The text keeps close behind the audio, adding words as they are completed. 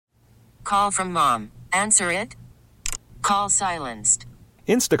Call from mom. Answer it. Call silenced.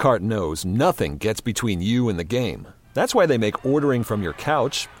 Instacart knows nothing gets between you and the game. That's why they make ordering from your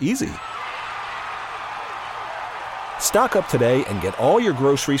couch easy. Stock up today and get all your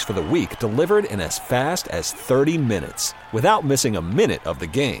groceries for the week delivered in as fast as 30 minutes without missing a minute of the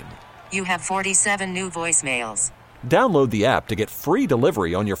game. You have 47 new voicemails. Download the app to get free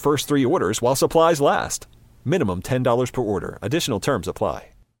delivery on your first 3 orders while supplies last. Minimum $10 per order. Additional terms apply.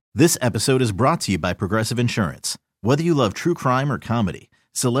 This episode is brought to you by Progressive Insurance. Whether you love true crime or comedy,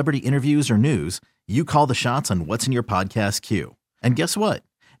 celebrity interviews or news, you call the shots on what's in your podcast queue. And guess what?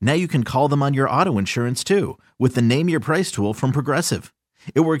 Now you can call them on your auto insurance too with the Name Your Price tool from Progressive.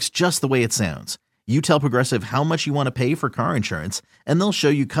 It works just the way it sounds. You tell Progressive how much you want to pay for car insurance, and they'll show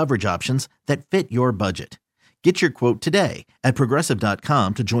you coverage options that fit your budget. Get your quote today at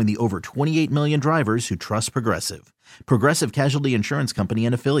Progressive.com to join the over 28 million drivers who trust Progressive. Progressive Casualty Insurance Company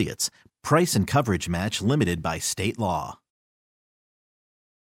and Affiliates. Price and coverage match limited by state law.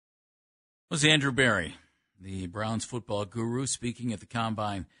 It was Andrew Berry, the Browns football guru, speaking at the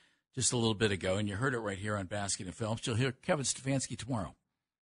Combine just a little bit ago, and you heard it right here on Baskin Phelps. You'll hear Kevin Stefanski tomorrow.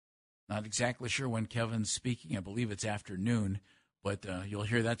 Not exactly sure when Kevin's speaking. I believe it's afternoon, but you'll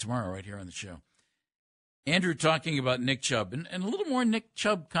hear that tomorrow right here on the show. Andrew talking about Nick Chubb, and a little more Nick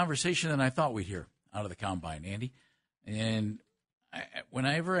Chubb conversation than I thought we'd hear out of the Combine, Andy. And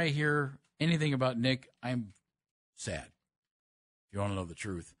whenever I hear anything about Nick, I'm sad, if you want to know the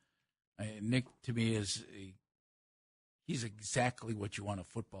truth. Nick, to me, he's exactly what you want a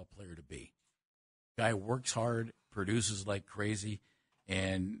football player to be. Guy works hard, produces like crazy,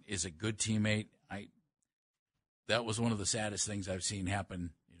 and is a good teammate. That was one of the saddest things I've seen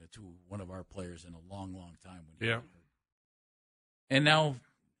happen, to one of our players in a long, long time. Yeah. And now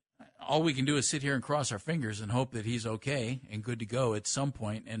all we can do is sit here and cross our fingers and hope that he's okay and good to go at some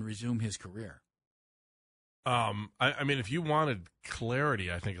point and resume his career. I mean, if you wanted clarity,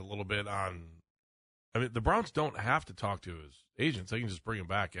 I think a little bit on. I mean, the Browns don't have to talk to his agents; they can just bring him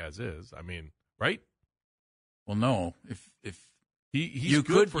back as is. I mean, right? Well, no. If he's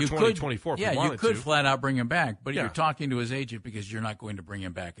good for 2024, yeah, you could flat out bring him back, but you're talking to his agent because you're not going to bring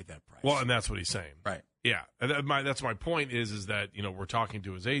him back at that price. Well, and that's what he's saying, right? Yeah, that's my point. Is that we're talking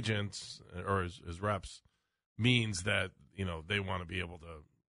to his agents or his reps means that they want to be able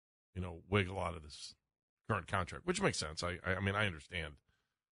to wiggle out of this current contract, which makes sense. I mean, I understand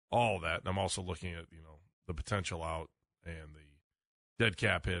all that, and I'm also looking at the potential out and the dead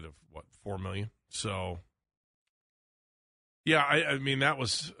cap hit of $4 million. So, yeah, I mean that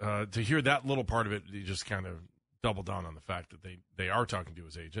was to hear that little part of it. You just kind of double down on the fact that they are talking to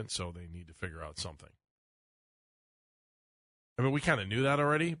his agent, so they need to figure out something. I mean, we kind of knew that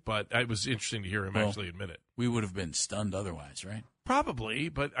already, but it was interesting to hear him actually admit it. We would have been stunned otherwise, right? Probably,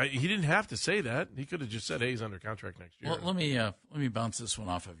 but he didn't have to say that. He could have just said, "Hey, he's under contract next year." Well, let me bounce this one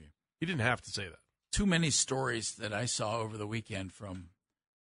off of you. He didn't have to say that. Too many stories that I saw over the weekend from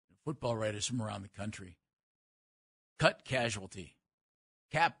football writers from around the country. Cut casualty,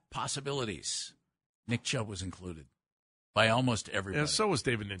 cap possibilities. Nick Chubb was included by almost everybody. Yeah, so was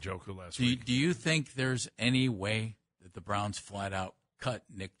David Njoku last week. Do you think there's any way that the Browns flat out cut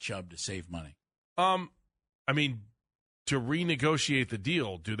Nick Chubb to save money? I mean, to renegotiate the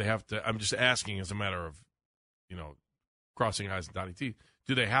deal, do they have to? I'm just asking as a matter of, crossing I's and dotting T's.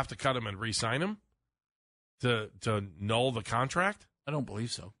 Do they have to cut him and re-sign him to null the contract? I don't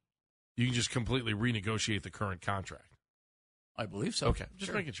believe so. You can just completely renegotiate the current contract. I believe so. Okay,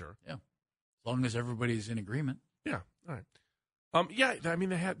 just making sure. Yeah, as long as everybody's in agreement. Yeah, all right. Yeah, I mean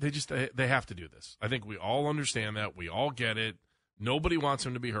they have to do this. I think we all understand that. We all get it. Nobody wants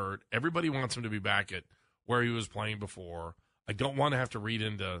him to be hurt. Everybody wants him to be back at where he was playing before. I don't want to have to read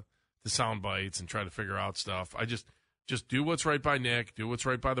into the sound bites and try to figure out stuff. I just do what's right by Nick, do what's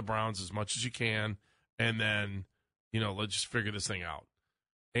right by the Browns as much as you can, and then let's just figure this thing out.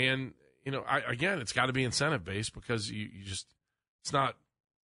 And again, it's got to be incentive based because you just it's not.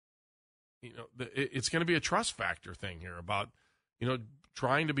 It's going to be a trust factor thing here about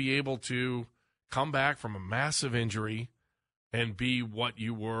trying to be able to come back from a massive injury and be what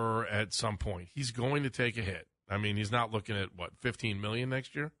you were at some point. He's going to take a hit. I mean, he's not looking at $15 million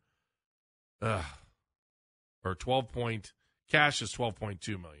next year, or 12 point cash is $12.2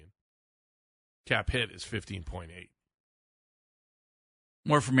 million. Cap hit is 15.8.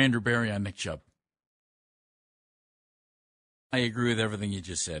 More from Andrew Berry on Nick Chubb. I agree with everything you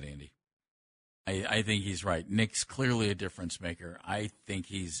just said, Andy. I think he's right. Nick's clearly a difference maker. I think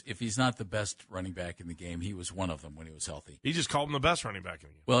if he's not the best running back in the game, he was one of them when he was healthy. He just called him the best running back in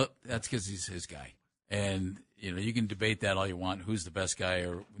the game. Well, that's because he's his guy. And, you can debate that all you want, who's the best guy,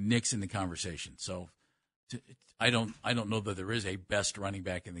 or Nick's in the conversation. So I don't know that there is a best running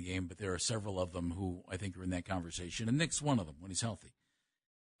back in the game, but there are several of them who I think are in that conversation, and Nick's one of them when he's healthy.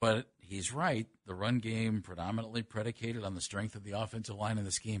 But he's right. The run game predominantly predicated on the strength of the offensive line in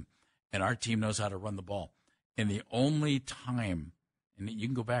the scheme, and our team knows how to run the ball. And the only time, and you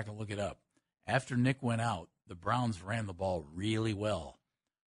can go back and look it up, after Nick went out, the Browns ran the ball really well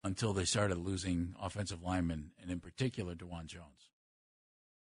until they started losing offensive linemen, and in particular, DeJuan Jones.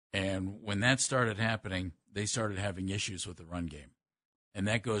 And when that started happening, they started having issues with the run game. And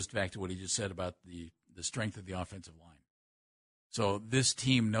that goes back to what he just said about the strength of the offensive line. So this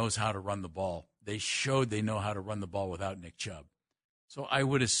team knows how to run the ball. They showed they know how to run the ball without Nick Chubb. So I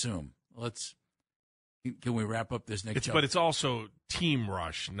would assume, can we wrap up this Nick Chubb? But it's also team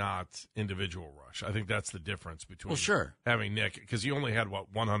rush, not individual rush. I think that's the difference between having Nick, because he only had,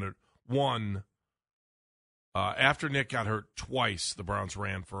 101. After Nick got hurt twice, the Browns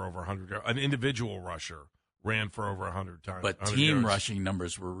ran for over 100 yards. An individual rusher ran for over 100 times. But team rushing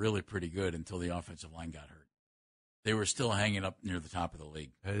numbers were really pretty good until the offensive line got hurt. They were still hanging up near the top of the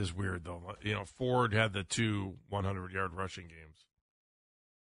league. That is weird, though. Ford had the 2 100-yard rushing games,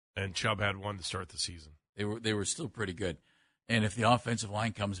 and Chubb had one to start the season. They were still pretty good. And if the offensive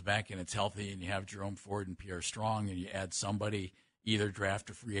line comes back and it's healthy, and you have Jerome Ford and Pierre Strong, and you add somebody, either draft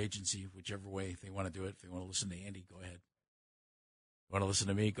or free agency, whichever way they want to do it. If they want to listen to Andy, go ahead. Want to listen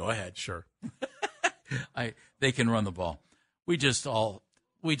to me? Go ahead. Sure. They can run the ball. We just all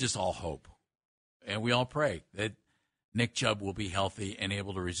hope, and we all pray that Nick Chubb will be healthy and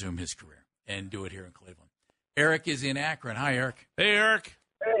able to resume his career and do it here in Cleveland. Eric is in Akron. Hi, Eric. Hey, Eric.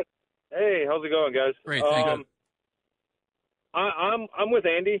 Hey, how's it going, guys? Great, thank you. I'm with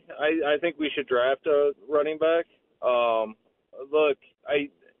Andy. I think we should draft a running back. Look,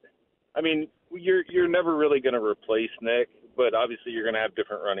 I mean, you're never really going to replace Nick, but obviously you're going to have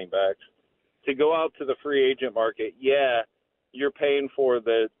different running backs. To go out to the free agent market, yeah, you're paying for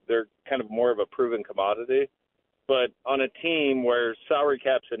they're kind of more of a proven commodity. But on a team where salary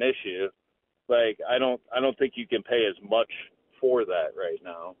cap's an issue, I don't think you can pay as much for that right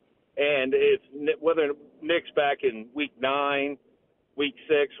now. And whether Nick's back in week 9, week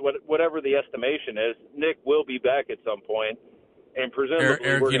 6, whatever the estimation is, Nick will be back at some point, and presumably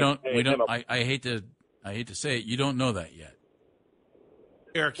Eric, I hate to say it, you don't know that yet.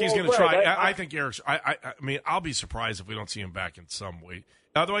 Eric, he's going to try. I think Eric's. I mean, I'll be surprised if we don't see him back in some way.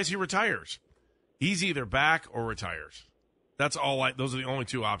 Otherwise, he retires. He's either back or retires. That's all. Those are the only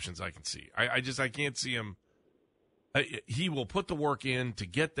 2 options I can see. I can't see him. He will put the work in to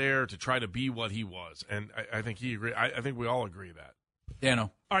get there to try to be what he was, and I think he agree. I think we all agree that.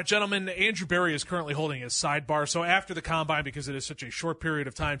 Dano. All right, gentlemen, Andrew Berry is currently holding his sidebar. So after the combine, because it is such a short period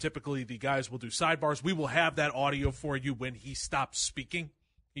of time, typically the guys will do sidebars. We will have that audio for you when he stops speaking.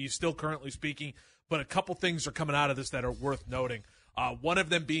 He's still currently speaking, but a couple things are coming out of this that are worth noting. One of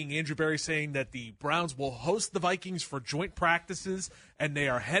them being Andrew Berry saying that the Browns will host the Vikings for joint practices, and they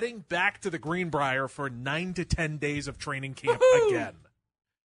are heading back to the Greenbrier for 9 to 10 days of training camp again.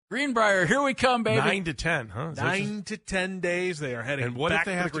 Greenbrier, here we come, baby. 9 to 10, huh? 9 to 10 days they are heading back. And what if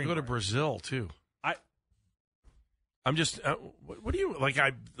they have to go to Brazil too? I'm just. What do you like?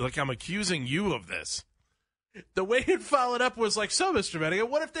 I'm accusing you of this. The way it followed up was like, so, Mr. Bennigan,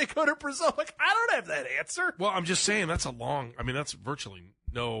 what if they go to Brazil? Like, I don't have that answer. Well, I'm just saying that's that's virtually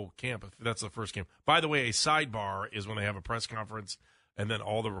no camp if that's the first camp. By the way, a sidebar is when they have a press conference and then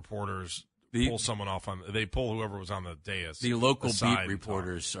all the reporters pull someone off they pull whoever was on the dais. The local beat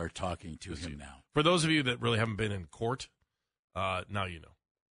reporters are talking to him now. For those of you that really haven't been in court, now you know.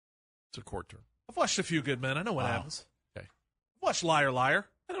 It's a court term. I've watched A Few Good Men. I know what happens. Okay. I've watched Liar, Liar.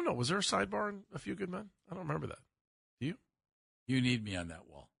 I don't know. Was there a sidebar in A Few Good Men? I don't remember that. Do you? You need me on that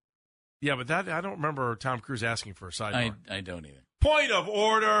wall. Yeah, but I don't remember Tom Cruise asking for a sidebar. I don't either. Point of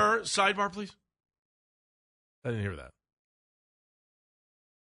order. Sidebar, please. I didn't hear that.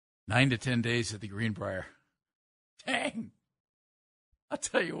 9 to 10 days at the Greenbrier. Dang. I'll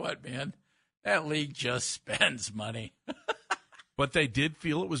tell you what, man. That league just spends money. But they did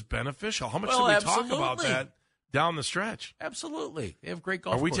feel it was beneficial. How much did we talk about that down the stretch? Absolutely. They have great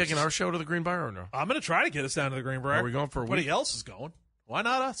golf Are we courses. taking our show to the Greenbrier or no? I'm going to try to get us down to the Greenbrier. Are we going for a week? Everybody else is going. Why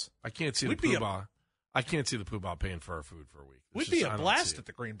not us? I can't see the Poobah. I can't see the Poobah paying for our food for a week. We'd be a blast at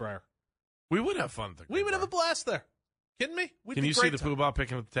the Greenbrier. We would have fun at the Greenbrier. We would have a blast there. Kidding me? Can you see the Poobah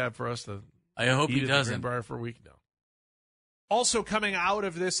picking up the tab for us to I hope eat he doesn't. at the Greenbrier for a week? No. Also coming out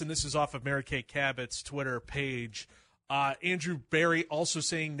of this, and this is off of Mary Kay Cabot's Twitter page, Andrew Berry also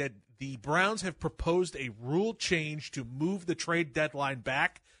saying that the Browns have proposed a rule change to move the trade deadline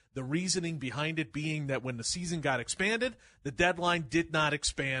back. The reasoning behind it being that when the season got expanded, the deadline did not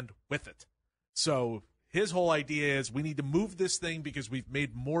expand with it. So his whole idea is we need to move this thing because we've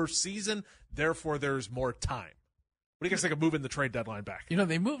made more season, therefore there's more time. What do you guys think of moving the trade deadline back?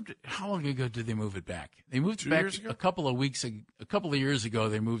 They moved. How long ago did they move it back? They moved it back a couple of weeks. A couple of years ago,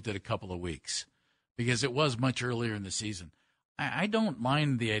 they moved it a couple of weeks because it was much earlier in the season. I don't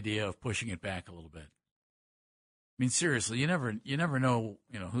mind the idea of pushing it back a little bit. I mean, seriously, you never know,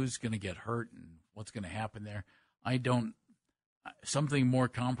 who's going to get hurt and what's going to happen there. I don't. Something more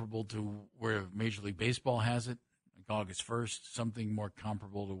comparable to where Major League Baseball has it, like August 1st. Something more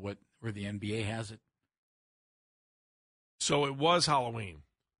comparable to where the NBA has it. So it was Halloween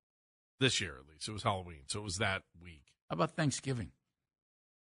this year, at least. It was Halloween, so it was that week. How about Thanksgiving?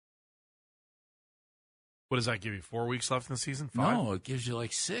 What does that give you? 4 weeks left in the season? 5? No, it gives you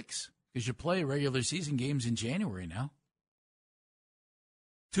like 6 because you play regular season games in January now.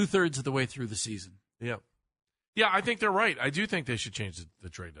 2/3 of the way through the season. Yeah. Yeah, I think they're right. I do think they should change the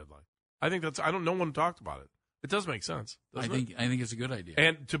trade deadline. I think no one talked about it. It does make sense. I think it's a good idea.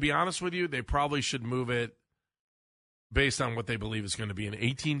 And to be honest with you, they probably should move it based on what they believe is going to be an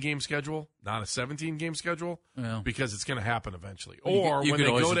 18-game schedule, not a 17-game schedule, because it's going to happen eventually. Or when they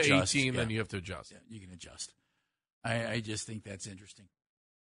go to adjust, 18, then you have to adjust. Yeah, you can adjust. I just think that's interesting.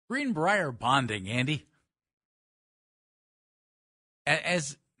 Greenbrier bonding, Andy.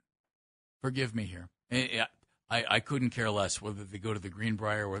 Forgive me here. I couldn't care less whether they go to the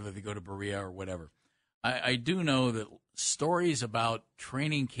Greenbrier, whether they go to Berea, or whatever. I do know that stories about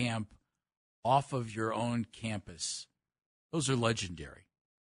training camp off of your own campus, those are legendary.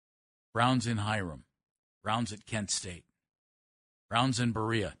 Browns in Hiram, Browns at Kent State, Browns in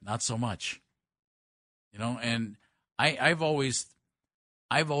Berea, not so much. And I've always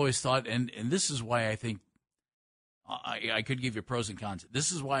thought, and this is why I think I could give you pros and cons.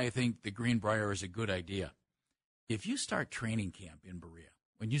 This is why I think the Greenbrier is a good idea. If you start training camp in Berea,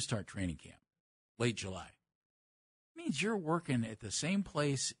 when you start training camp, late July, it means you're working at the same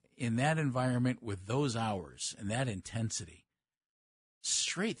place in that environment with those hours and that intensity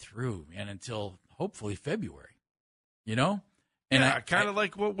straight through, man, until hopefully February, And kind of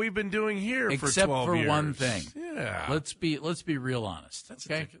like what we've been doing here for 12 years. Except for one thing. Yeah. Let's be real honest. That's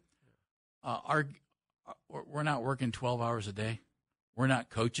okay? We're not working 12 hours a day. We're not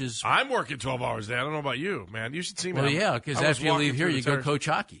coaches. I'm working 12 hours a day. I don't know about you, man. You should see me. Well, yeah, because after you leave here, you go coach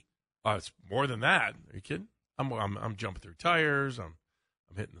hockey. It's more than that. Are you kidding? I'm jumping through tires. I'm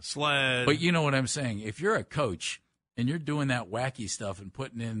hitting the sled. But you know what I'm saying. If you're a coach and you're doing that wacky stuff and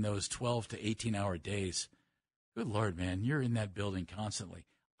putting in those 12 to 18-hour days, good Lord, man, you're in that building constantly.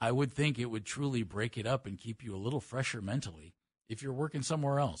 I would think it would truly break it up and keep you a little fresher mentally if you're working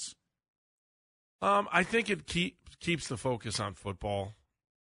somewhere else. I think it keeps the focus on football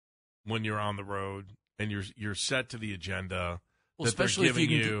when you're on the road and you're set to the agenda. Well, especially if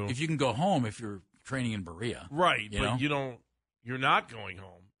you can go home if you're training in Berea, right? But you're not going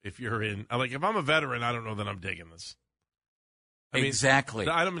home if you're in. Like if I'm a veteran, I don't know that I'm digging this. Exactly.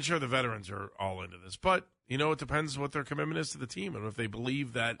 I'm not sure the veterans are all into this, but it depends what their commitment is to the team and if they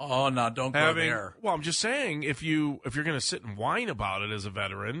believe that. Oh no, don't go there. Well, I'm just saying if you're going to sit and whine about it as a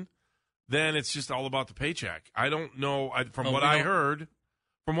veteran, then it's just all about the paycheck. I don't know. From what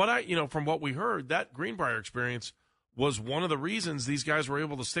we heard, that Greenbrier experience was one of the reasons these guys were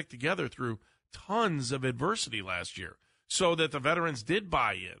able to stick together through tons of adversity last year, so that the veterans did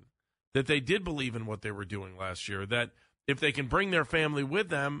buy in, that they did believe in what they were doing last year, that if they can bring their family with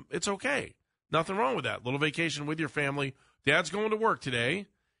them, it's okay. Nothing wrong with that. Little vacation with your family. Dad's going to work today.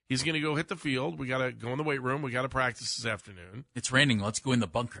 He's going to go hit the field. We got to go in the weight room. We got to practice this afternoon. It's raining. Let's go in the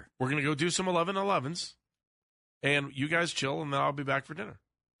bunker. We're going to go do some 11-11s, and you guys chill, and then I'll be back for dinner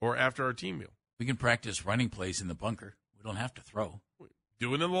or after our team meal. We can practice running plays in the bunker. We don't have to throw.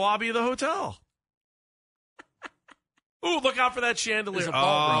 Do it in the lobby of the hotel. Ooh, look out for that chandelier. There's a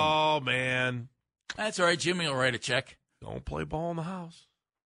ballroom. Oh, man. That's all right. Jimmy will write a check. Don't play ball in the house.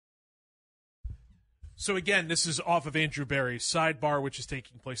 So, again, this is off of Andrew Berry's sidebar, which is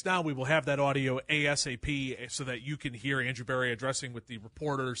taking place now. We will have that audio ASAP so that you can hear Andrew Berry addressing with the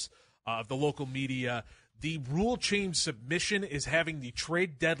reporters of the local media. The rule change submission is having the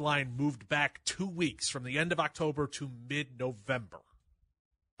trade deadline moved back 2 weeks from the end of October to mid-November.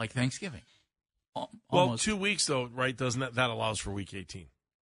 Like Thanksgiving. Well, 2 weeks, though, right? Doesn't that allows for week 18?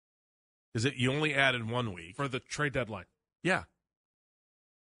 Is it you only added 1 week? For the trade deadline. Yeah.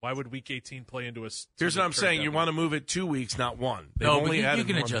 Why would week 18 play into a... Here's what I'm saying. Deadline? You want to move it 2 weeks, not one. They've only added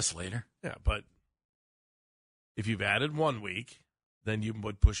you can adjust later. Yeah, but if you've added 1 week, then you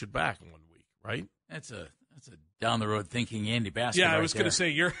would push it back 1 week, right? That's That's a down-the-road thinking Andy Baskin. Yeah, I right was going to say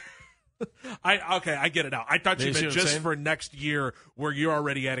you're – I get it now. I thought you meant just for next year where you're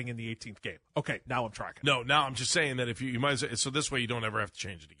already adding in the 18th game. Okay, now I'm tracking. No, now I'm just saying that if you might – so this way you don't ever have to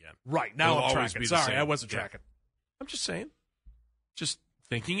change it again. Right, now It'll I'm always tracking. be the Sorry, same. I wasn't tracking. I'm just saying. Just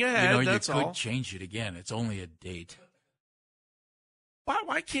thinking ahead, that's you all. You could change it again. It's only a date.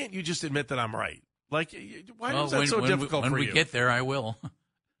 Why can't you just admit that I'm right? Like, why is that so difficult for you? When we get there, I will.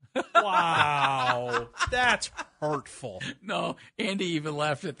 Wow, that's hurtful. No, Andy even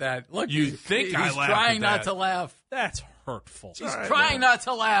laughed at that. Look, you think he's I laughed trying at not that. to laugh. That's hurtful. He's trying not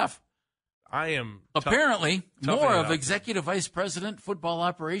to laugh. I am. Apparently, more of out. Executive Vice President, Football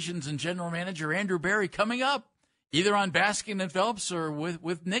Operations, and General Manager Andrew Berry coming up, either on Baskin and Phelps or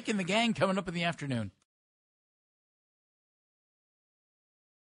with Nick and the gang coming up in the afternoon.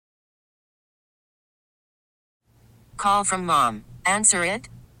 Call from mom. Answer it.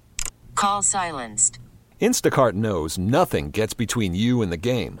 Call silenced. Instacart knows nothing gets between you and the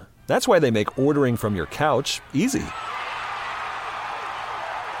game. That's why they make ordering from your couch easy.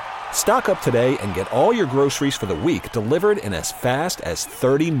 Stock up today and get all your groceries for the week delivered in as fast as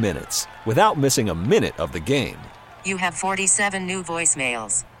 30 minutes without missing a minute of the game. You have 47 new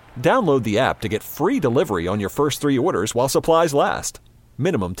voicemails. Download the app to get free delivery on your first 3 orders while supplies last.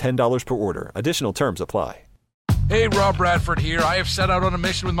 Minimum $10 per order. Additional terms apply. Hey, Rob Bradford here. I have set out on a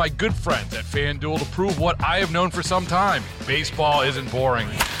mission with my good friends at FanDuel to prove what I have known for some time. Baseball isn't boring.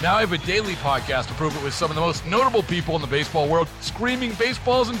 Now I have a daily podcast to prove it with some of the most notable people in the baseball world, screaming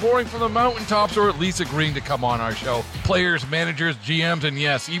baseball isn't boring from the mountaintops, or at least agreeing to come on our show. Players, managers, GMs, and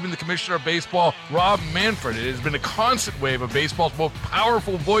yes, even the commissioner of baseball, Rob Manfred. It has been a constant wave of baseball's most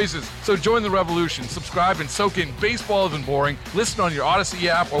powerful voices. So join the revolution. Subscribe and soak in Baseball Isn't Boring. Listen on your Odyssey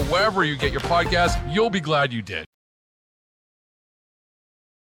app or wherever you get your podcasts. You'll be glad you did.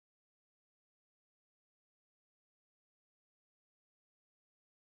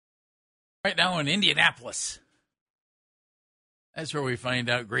 Right now in Indianapolis. That's where we find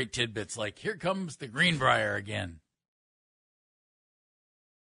out great tidbits like, here comes the Greenbrier again.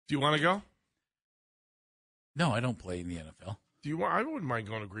 Do you want to go? No, I don't play in the NFL. I wouldn't mind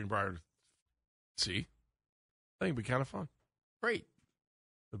going to Greenbrier to see. I think it'd be kind of fun. Great.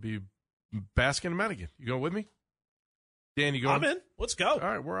 It'd be Baskin and Madigan. You going with me? Dan, you going? I'm in. Let's go. All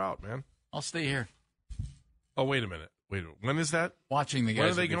right, we're out, man. I'll stay here. Oh, wait a minute. When is that? Watching the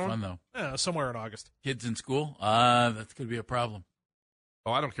guys would be fun, though. Yeah, somewhere in August. Kids in school? That could be a problem.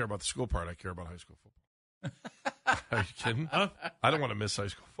 Oh, I don't care about the school part. I care about high school football. Are you kidding? Huh? I don't want to miss high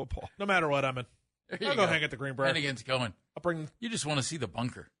school football. No matter what I'm in. I'll go hang at the Greenbrier. Hennigan's going. You just want to see the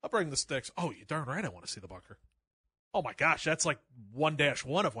bunker. I'll bring the sticks. Oh, you're darn right I want to see the bunker. Oh, my gosh. That's like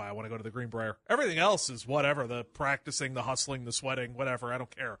 1-1 of why I want to go to the Greenbrier. Everything else is whatever. The practicing, the hustling, the sweating, whatever. I don't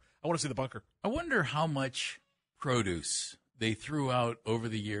care. I want to see the bunker. I wonder how much produce they threw out over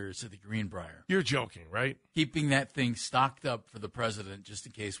the years at the Greenbrier. You're joking, right? Keeping that thing stocked up for the president just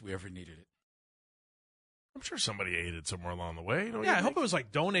in case we ever needed it. I'm sure somebody ate it somewhere along the way. Yeah, I hope it was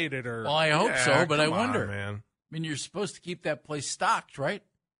like donated or. Well, I hope so, but I wonder. Man. I mean, you're supposed to keep that place stocked, right?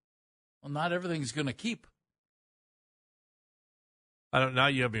 Well, not everything's going to keep. Now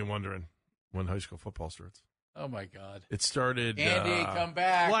you have me wondering when high school football starts. Oh, my God. It started. Andy, come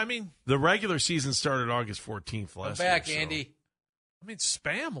back. Well, I mean, the regular season started August 14th last come back, year. So. Andy. I mean,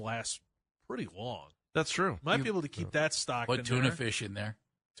 Spam lasts pretty long. That's true. Might be able to keep that stocked. Put in tuna there. fish in there.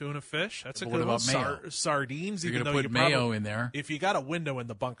 Tuna fish. That's a But good what one. about mayo? Sardines. You're even going though to put you mayo probably, in there. If you got a window in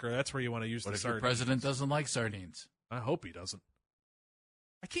the bunker, that's where you want to use What the if your sardines. president doesn't like sardines? I hope he doesn't.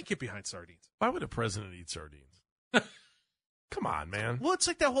 I can't get behind sardines. Why would a president eat sardines? Come on, man. Well, it's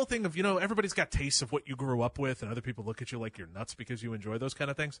like that whole thing of, everybody's got tastes of what you grew up with, and other people look at you like you're nuts because you enjoy those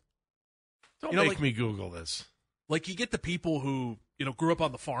kind of things. Don't make me Google this. Like, you get the people who, grew up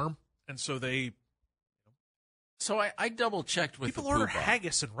on the farm, and so they... So I double-checked with people the order poobah.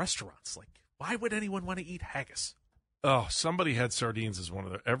 haggis in restaurants. Like, why would anyone want to eat haggis? Oh, somebody had sardines as one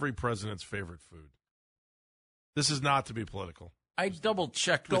of every president's favorite food. This is not to be political. I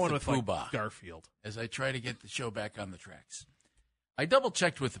double-checked with the poobah. Like Garfield. As I try to get the show back on the tracks. I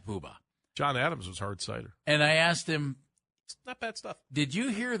double-checked with the poobah. John Adams was hard cider. And I asked him, it's not bad stuff. Did you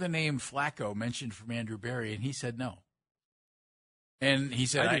hear the name Flacco mentioned from Andrew Berry? And he said no. And he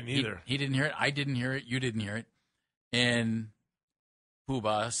said, I didn't either. He didn't hear it. I didn't hear it. You didn't hear it. And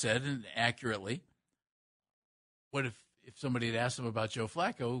Poobah said, and accurately, what if somebody had asked him about Joe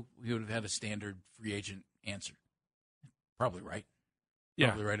Flacco, he would have had a standard free agent answer. Probably right. Yeah.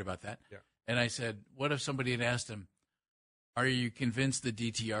 Probably right about that. Yeah. And I said, what if somebody had asked him, are you convinced the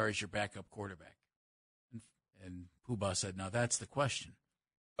DTR is your backup quarterback? And Poobah said, now that's the question.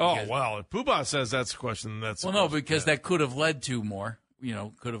 Oh, well, if Poobah says that's the question, that's well, no, because that could have led to more.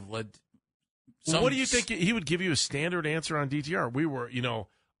 Could have led. What do you think he would give you a standard answer on DTR? We were,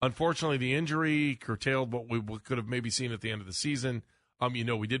 unfortunately, the injury curtailed what we could have maybe seen at the end of the season.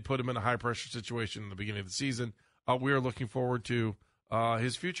 We did put him in a high pressure situation in the beginning of the season. We are looking forward to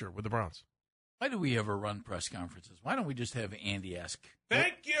his future with the Browns. Why do we ever run press conferences? Why don't we just have Andy ask?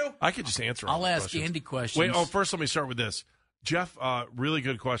 Thank you. I could just answer. I'll ask Andy questions. Wait. First, let me start with this, Jeff. Really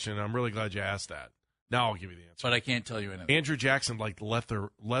good question. I'm really glad you asked that. Now I'll give you the answer. But I can't tell you anything. Andrew Jackson liked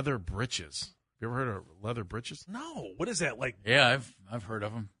leather breeches. You ever heard of leather breeches? No. What is that like? Yeah, I've heard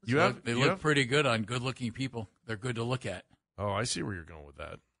of them. They look pretty good on good-looking people. They're good to look at. Oh, I see where you're going with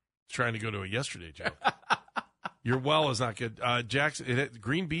that. Trying to go to a yesterday joke. Your well is not good. Jackson,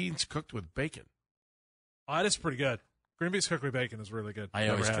 green beans cooked with bacon. Oh, that is pretty good. Green beans cooked with bacon is really good. I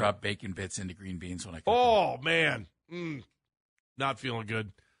always drop bacon bits into green beans when I cook them. Man. Not feeling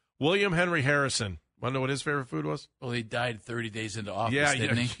good. William Henry Harrison. Want to know what his favorite food was? Well, he died 30 days into office,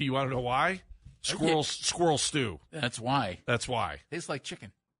 didn't he? You want to know why? Squirrel stew. That's why. Tastes like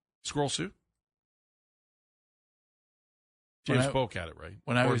chicken. Squirrel stew? James Polk had it, right?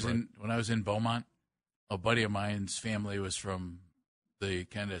 When I was in Beaumont, a buddy of mine's family was from the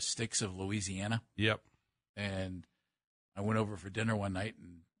kind of sticks of Louisiana. Yep. And I went over for dinner one night,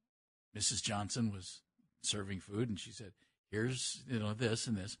 and Mrs. Johnson was serving food, and she said, "Here's this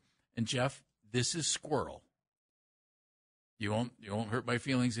and this." And Jeff, this is squirrel. You won't hurt my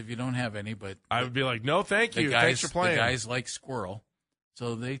feelings if you don't have any, but I would be like, no, thank you. Thanks for playing. The guys like squirrel,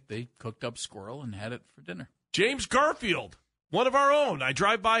 so they cooked up squirrel and had it for dinner. James Garfield, one of our own. I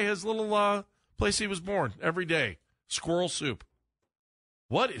drive by his little place he was born every day. Squirrel soup.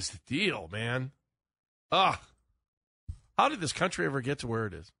 What is the deal, man? How did this country ever get to where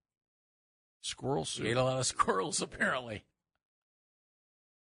it is? Squirrel soup. We ate a lot of squirrels, apparently.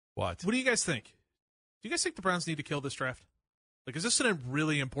 What? What do you guys think? Do you guys think the Browns need to kill this draft? Like, is this a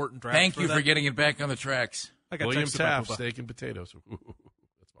really important draft? Thank you for getting it back on the tracks. William Taft, steak and potatoes. Ooh,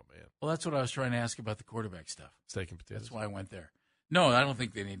 that's my man. Well, that's what I was trying to ask about the quarterback stuff. Steak and potatoes. That's why I went there. No, I don't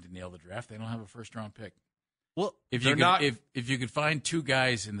think they need to nail the draft. They don't have a first-round pick. Well, if you could find two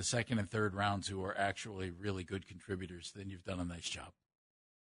guys in the second and third rounds who are actually really good contributors, then you've done a nice job.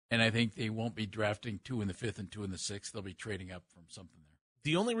 And I think they won't be drafting 2 in the 5th and 2 in the 6th. They'll be trading up from something there.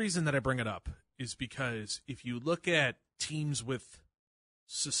 The only reason that I bring it up is because if you look at teams with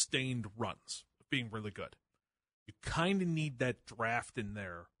sustained runs of being really good, you kind of need that draft in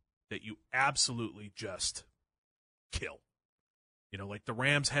there that you absolutely just kill. Like the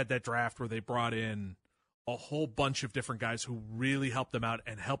Rams had that draft where they brought in a whole bunch of different guys who really helped them out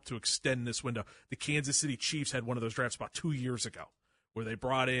and helped to extend this window. The Kansas City Chiefs had one of those drafts about 2 years ago where they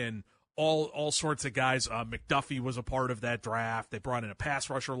brought in all sorts of guys. McDuffie was a part of that draft. They brought in a pass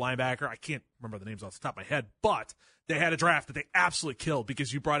rusher, linebacker. I can't remember the names off the top of my head, but they had a draft that they absolutely killed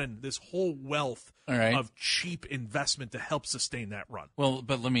because you brought in this whole wealth of cheap investment to help sustain that run. Well,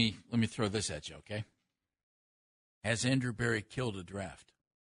 but let me throw this at you, okay? Has Andrew Berry killed a draft?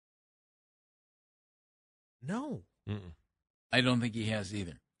 No. Mm-mm. I don't think he has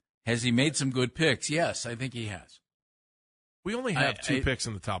either. Has he made some good picks? Yes, I think he has. We only have 2 picks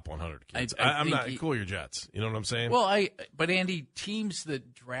in the top 100, kids. I'm not cool your Jets. You know what I'm saying? Well, but Andy, teams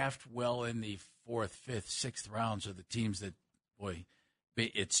that draft well in the 4th, 5th, 6th rounds are the teams that, boy,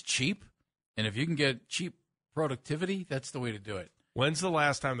 it's cheap. And if you can get cheap productivity, that's the way to do it. When's the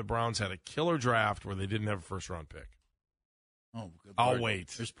last time the Browns had a killer draft where they didn't have a first-round pick? Oh, good I'll Lord. wait.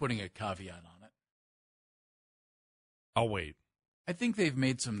 There's putting a caveat on it. I'll wait. I think they've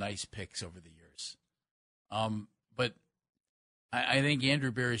made some nice picks over the years. But I think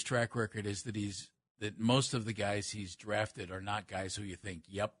Andrew Berry's track record is that most of the guys he's drafted are not guys who you think,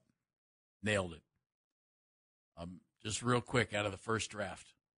 yep, nailed it. Just real quick out of the first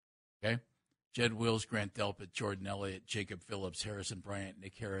draft, okay? Jed Wills, Grant Delpit, Jordan Elliott, Jacob Phillips, Harrison Bryant,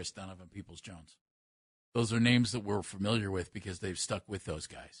 Nick Harris, Donovan Peoples-Jones. Those are names that we're familiar with because they've stuck with those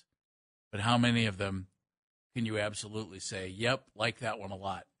guys. But how many of them can you absolutely say, yep, like that one a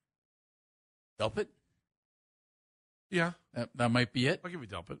lot? Delpit? Yeah. That might be it. I'll give you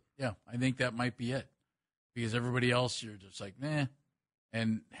Delpit. Yeah, I think that might be it. Because everybody else, you're just like, nah.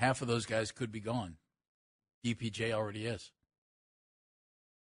 And half of those guys could be gone. DPJ already is.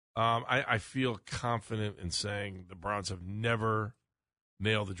 I feel confident in saying the Browns have never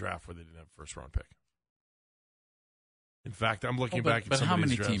nailed the draft where they didn't have a first-round pick. In fact, I'm looking back at some how of these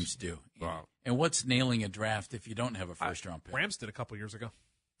many drafts. teams do? Wow. And what's nailing a draft if you don't have a first-round pick? Rams did a couple years ago.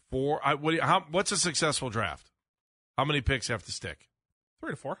 What's a successful draft? How many picks have to stick?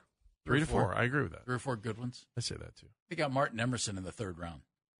 3 to 4. 3 to 4. I agree with that. 3 or 4 good ones. I say that too. They got Martin Emerson in the 3rd round.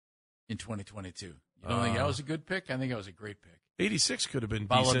 in 2022. You don't think that was a good pick? I think that was a great pick. 86 could have been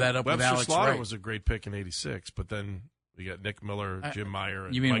Followed decent. that up with Webster Alex Slaughter Wright. was a great pick in 86, but then we got Nick Miller, Jim Meyer,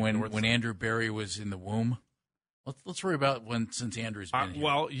 and You mean Mike North. when Andrew Berry was in the womb? Let's worry about since Andrew's been here.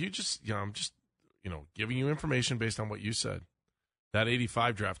 Well, I'm just giving you information based on what you said. That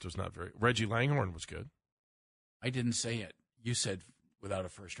 85 draft was not very. Reggie Langhorne was good. I didn't say it. You said without a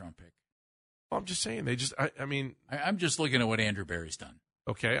first-round pick. Well, I'm just saying I'm just looking at what Andrew Berry's done.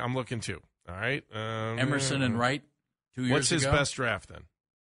 Okay, I'm looking too. All right, Emerson and Wright 2 years ago. What's his best draft then?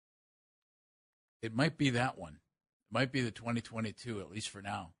 It might be that one. It might be the 2022, at least for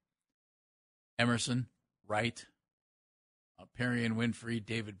now. Emerson, Wright, Perry and Winfrey,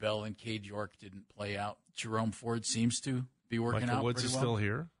 David Bell, and Cade York didn't play out. Jerome Ford seems to be working Michael out Woods pretty is well. still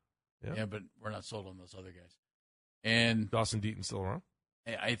here. Yeah, but we're not sold on those other guys. And Dawson Deaton still around?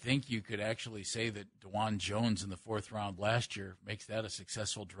 I think you could actually say that DeJuan Jones in the 4th round last year makes that a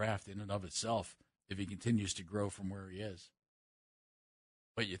successful draft in and of itself if he continues to grow from where he is.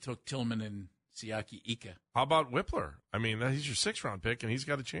 But you took Tillman and Siaki Ika. How about Whippler? I mean, he's your 6th round pick, and he's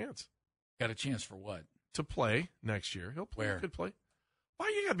got a chance. Got a chance for what? To play next year. He'll play. Where? He could play. Why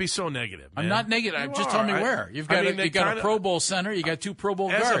you got to be so negative, man? I'm not negative. Just tell me where. You've got you got a Pro Bowl center. You got 2 Pro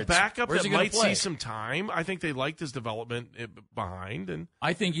Bowl guards. As a backup Where's that he gonna might play? see some time, I think they liked his development behind. And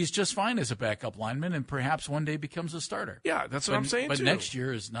I think he's just fine as a backup lineman and perhaps one day becomes a starter. Yeah, that's what I'm saying, but too. next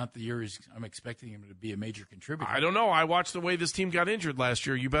year is not the year I'm expecting him to be a major contributor. I don't know. I watched the way this team got injured last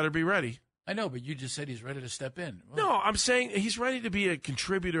year. You better be ready. I know, but you just said he's ready to step in. Well, No, I'm saying he's ready to be a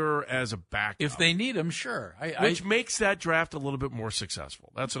contributor as a backup. if they need him, sure. Which makes that draft a little bit more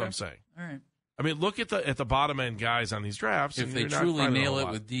successful. That's what I'm saying. All right. I mean, look at the bottom end guys on these drafts. If and they you're not truly finding nail a it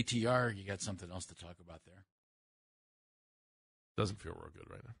lot. with DTR, you got something else to talk about there. Doesn't feel real good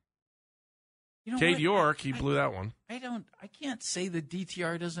right now. You know Cade what? York, he blew that one. I can't say that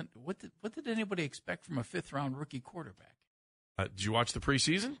DTR doesn't. What did anybody expect from a 5th round rookie quarterback? Did you watch the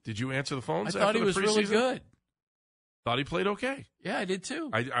preseason? Did you answer the phones? I thought after he the was really preseason? good. Thought he played okay. Yeah, I did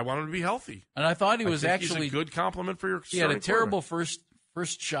too. I want him to be healthy. And I thought he was think actually he's a good compliment for your. He had a starting terrible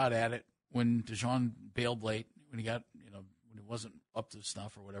first shot at it when DeJuan bailed late when he got when he wasn't up to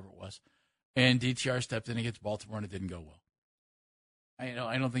snuff or whatever it was, and DTR stepped in against Baltimore and it didn't go well.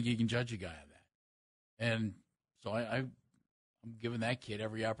 I don't think you can judge a guy on that, and so I'm giving that kid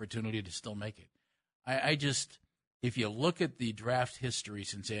every opportunity to still make it. I just, if you look at the draft history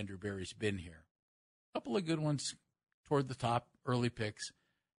since Andrew Berry's been here, a couple of good ones toward the top, early picks,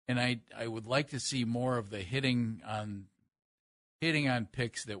 and I would like to see more of the hitting on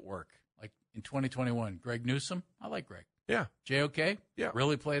picks that work. Like in 2021, Greg Newsome, I like Greg. Yeah. JOK, Yeah.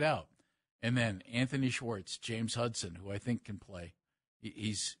 really played out. And then Anthony Schwartz, James Hudson, who I think can play.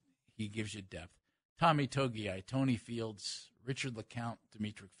 He gives you depth. Tommy Togiai, Tony Fields, Richard LeCount,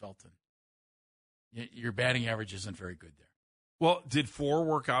 Demetric Felton. Your batting average isn't very good there. Well, did 4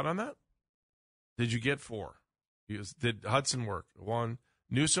 work out on that? Did you get 4? Did Hudson work? 1.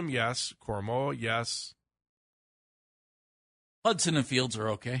 Newsome, yes. Koromoa, yes. Hudson and Fields are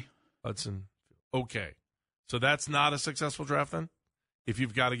okay. Hudson, okay. So that's not a successful draft then? If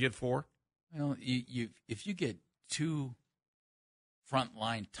you've got to get 4? Well, if you get 2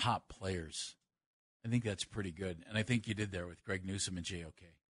 frontline top players, I think that's pretty good. And I think you did there with Greg Newsome and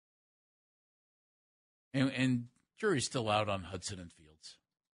JOK. And jury's still out on Hudson and Fields.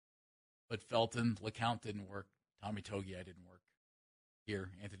 But Felton, LeCount didn't work. Tommy Togiai didn't work.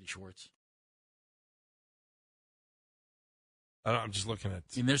 Here, Anthony Schwartz. I'm just looking at.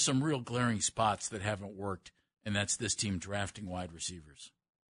 I mean, there's some real glaring spots that haven't worked, and that's this team drafting wide receivers.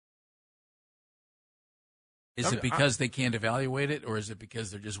 Is it because they can't evaluate it, or is it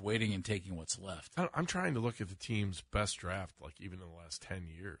because they're just waiting and taking what's left? I'm trying to look at the team's best draft, like even in the last 10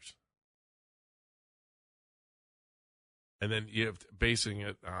 years. And then you have basing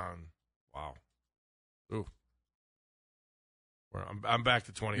it on, wow. Ooh. I'm back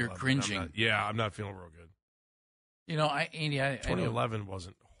to 2011. You're cringing. I'm not feeling real good. You know, Andy, 2011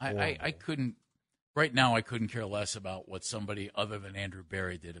 wasn't horrible. I couldn't, right now I couldn't care less about what somebody other than Andrew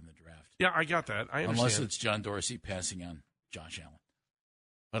Berry did in the draft. Yeah, I got that. I understand. Unless it's John Dorsey passing on Josh Allen.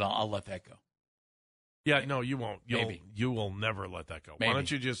 But I'll let that go. Yeah, no, you won't. Maybe. You will never let that go. Maybe. Why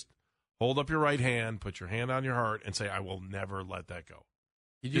don't you just hold up your right hand, put your hand on your heart, and say, I will never let that go.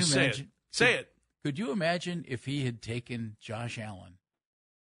 Could you just imagine? Say it. Could you imagine if he had taken Josh Allen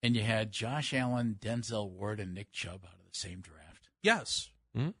and you had Josh Allen, Denzel Ward, and Nick Chubb out of the same draft? Yes.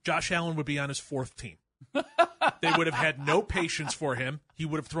 Josh Allen would be on his 4th team. They would have had no patience for him. He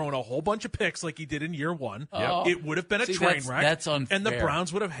would have thrown a whole bunch of picks like he did in year one. Oh. It would have been a train wreck. That's unfair. And the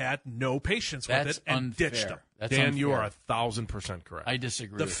Browns would have had no patience with it and unfair. ditched him. That's Dan, unfair. you are 1,000% correct. I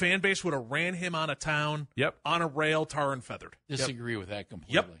disagree. The with fan base would have ran him on a town, on a rail, tar and feathered. Disagree with that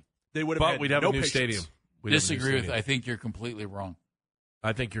completely. Yep. They would have But had we'd have no a new patience. stadium. We'd have a new Disagree with. stadium. I think you're completely wrong.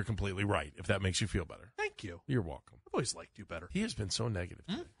 I think you're completely right, if that makes you feel better. Thank you. You're welcome. I've always liked you better. He has been so negative.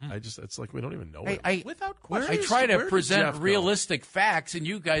 It's like we don't even know Hey, him. Without I question. try to where did present Jeff go? realistic facts, and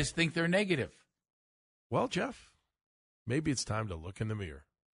you guys think they're negative. Well, Jeff, maybe it's time to look in the mirror.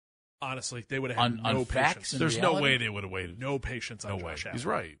 Honestly, they would have had On no facts patience. and There's no reality? way they would have waited. No patience on No way. Josh Allen. He's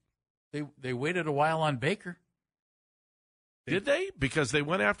right. They waited a while on Baker. Did they? Because they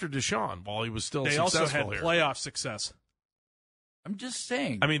went after Deshaun while he was still They successful also had here. playoff success. I'm just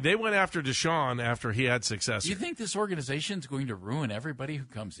saying. I mean, they went after Deshaun after he had success. Do you here. think this organization is going to ruin everybody who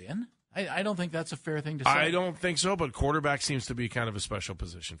comes in? I don't think that's a fair thing to say. I don't think so, but quarterback seems to be kind of a special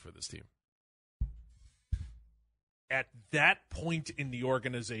position for this team. At that point in the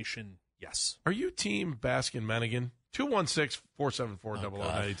organization, yes. Are you team Baskin Menigan?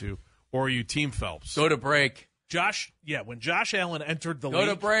 216-474-0092. Or are you team Phelps? Go to break. When Josh Allen entered the Go league,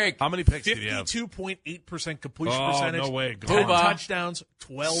 to break. How many picks did he have? 52.8% completion Oh, percentage. no way. 10 Poobah. touchdowns,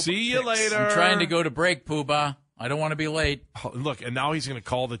 12 See you picks. later. I'm trying to go to break, Poobah. I don't want to be late. Oh, look, and now he's going to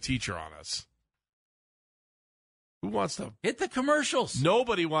call the teacher on us. Who wants to? Hit the commercials.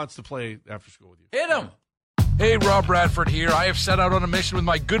 Nobody wants to play after school with you. Hit them. Hey, Rob Bradford here. I have set out on a mission with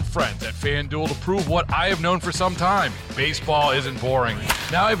my good friends at FanDuel to prove what I have known for some time. Baseball isn't boring.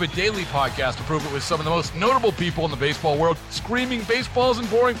 Now I have a daily podcast to prove it with some of the most notable people in the baseball world, screaming baseball isn't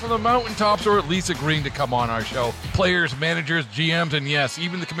boring from the mountaintops, or at least agreeing to come on our show. Players, managers, GMs, and yes,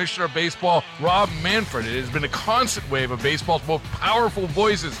 even the commissioner of baseball, Rob Manfred. It has been a constant wave of baseball's most powerful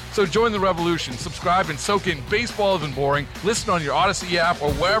voices. So join the revolution. Subscribe and soak in Baseball Isn't Boring. Listen on your Odyssey app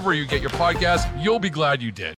or wherever you get your podcasts. You'll be glad you did.